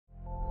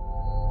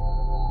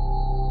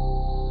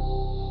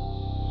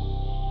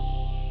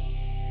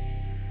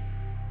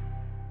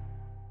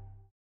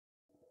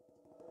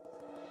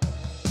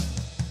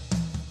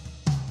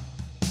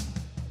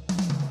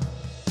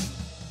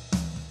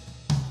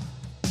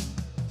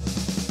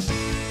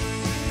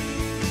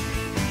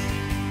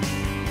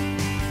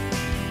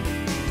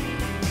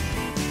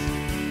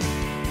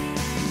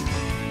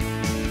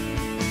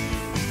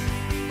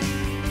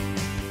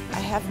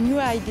have new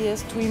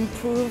ideas to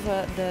improve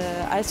the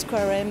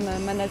i²m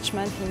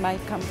management in my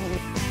company.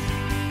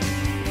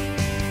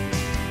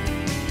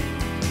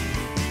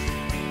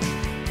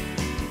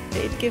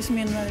 It gives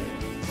me a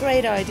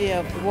great idea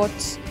of what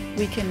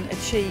we can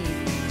achieve.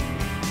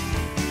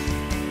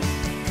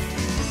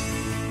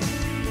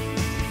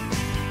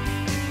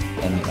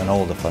 And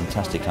all the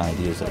fantastic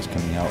ideas that's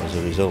coming out as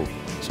a result.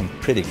 Some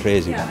pretty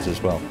crazy ones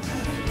as well.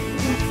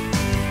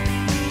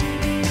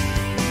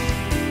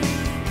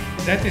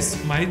 That is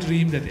my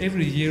dream, that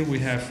every year we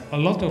have a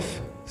lot of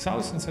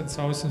thousands and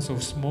thousands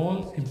of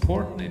small,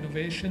 important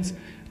innovations,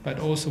 but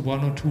also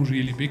one or two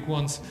really big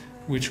ones,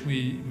 which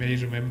we may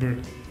remember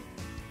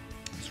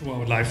through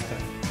our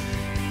lifetime.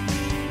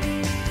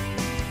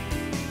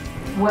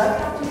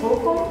 Welcome to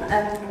Bochum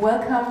and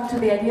welcome to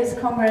the Ideas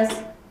Congress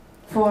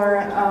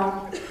for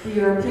the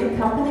European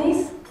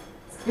companies.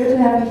 It's good to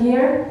have you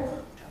here.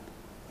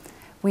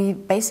 We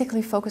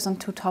basically focus on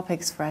two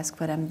topics for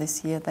i²m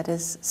this year. That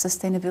is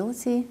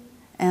sustainability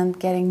and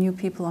getting new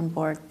people on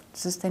board.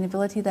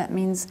 Sustainability, that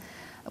means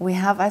we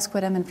have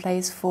i²m in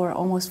place for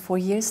almost 4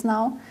 years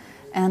now,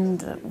 and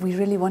we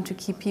really want to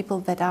keep people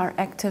that are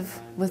active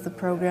with the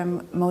program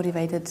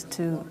motivated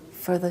to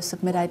further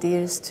submit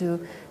ideas, to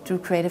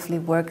creatively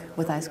work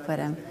with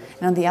i²m.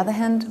 And on the other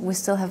hand, we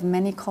still have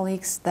many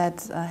colleagues that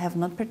have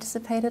not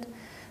participated,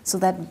 so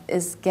that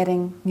is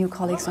getting new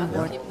colleagues on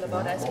board.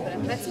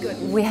 That's good.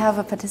 We have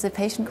a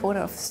participation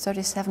quota of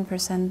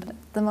 37% at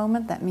the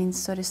moment. That means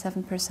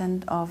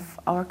 37% of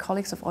our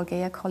colleagues, of all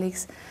GEA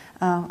colleagues,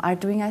 are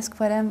doing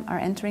i²m,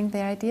 are entering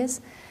their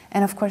ideas.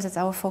 And of course, it's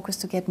our focus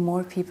to get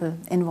more people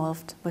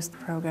involved with the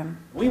program.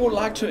 We would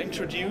like to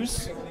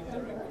introduce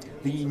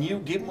the new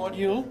GEA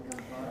module.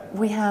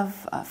 We have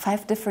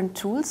 5 different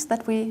tools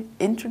that we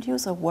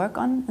introduce or work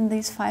on in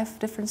these 5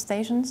 different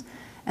stations,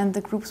 and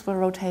the groups will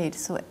rotate.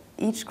 So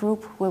each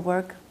group will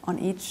work on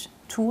each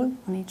tool,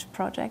 on each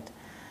project,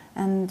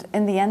 and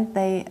in the end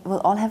they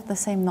will all have the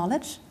same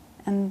knowledge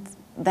and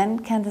then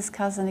can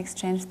discuss and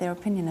exchange their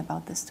opinion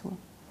about this tool.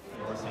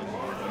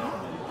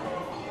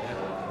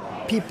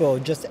 People,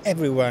 just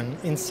everyone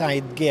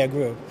inside GEA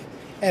Group,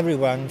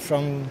 everyone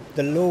from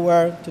the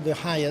lower to the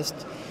highest,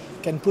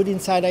 can put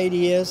inside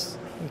ideas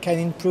and can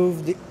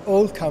improve the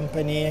whole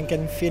company and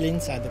can feel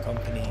inside the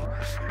company.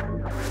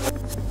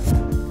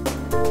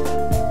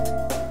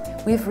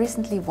 We've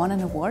recently won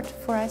an award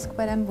for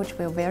i²m, which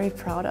we're very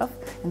proud of,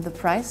 and the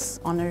prize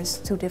honors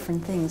 2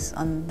 different things.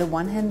 On the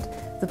one hand,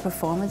 the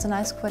performance in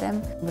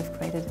i²m. We've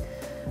created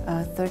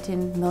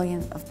 13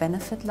 million of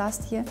benefit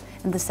last year,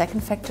 and the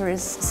second factor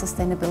is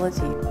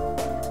sustainability.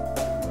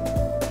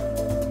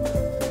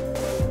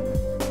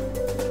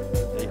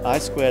 The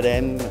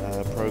i²m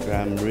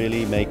program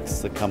really makes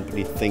the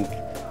company think,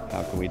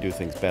 how can we do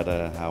things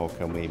better, how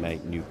can we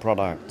make new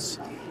products.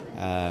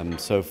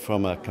 So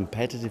from a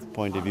competitive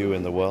point of view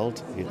in the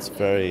world, it's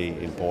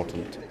very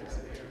important.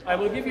 I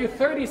will give you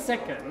 30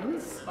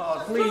 seconds,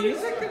 please.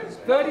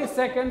 30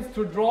 seconds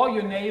to draw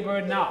your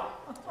neighbor now.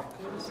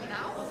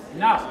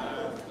 Now.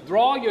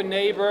 Draw your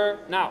neighbor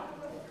now.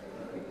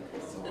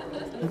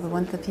 We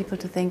want the people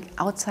to think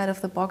outside of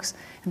the box,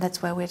 and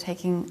that's why we're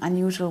taking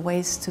unusual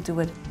ways to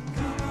do it.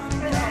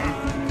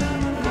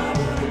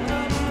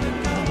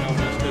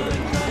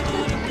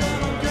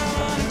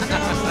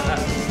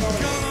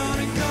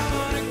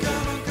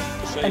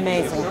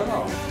 Amazing.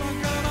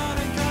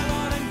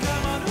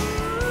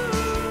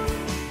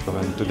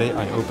 And today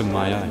I opened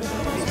my eyes.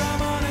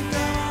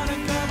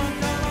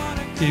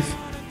 If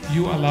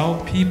you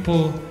allow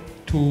people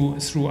to,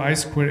 through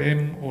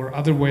i²m or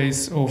other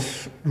ways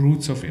of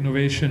routes of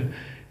innovation,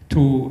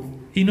 to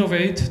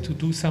innovate, to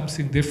do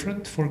something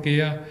different for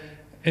GEA,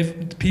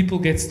 if people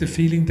get the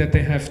feeling that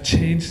they have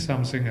changed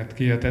something at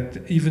GEA,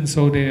 that even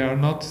though they are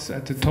not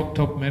at the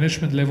top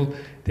management level,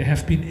 they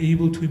have been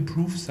able to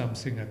improve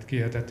something at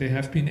GEA, that they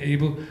have been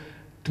able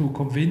to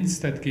convince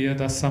that GEA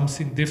does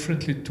something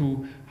differently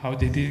to how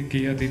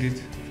GEA did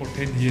it for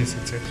 10 years,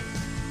 etc.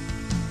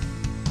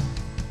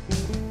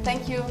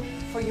 Thank you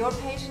for your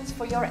patience,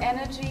 for your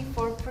energy,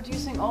 for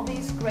producing all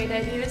these great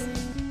ideas.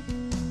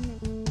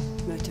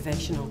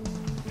 Motivational.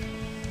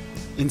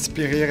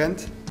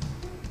 Inspirerend.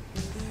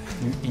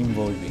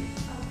 Involving.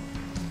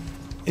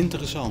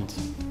 Interessant.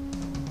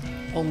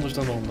 Anders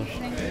dan anders.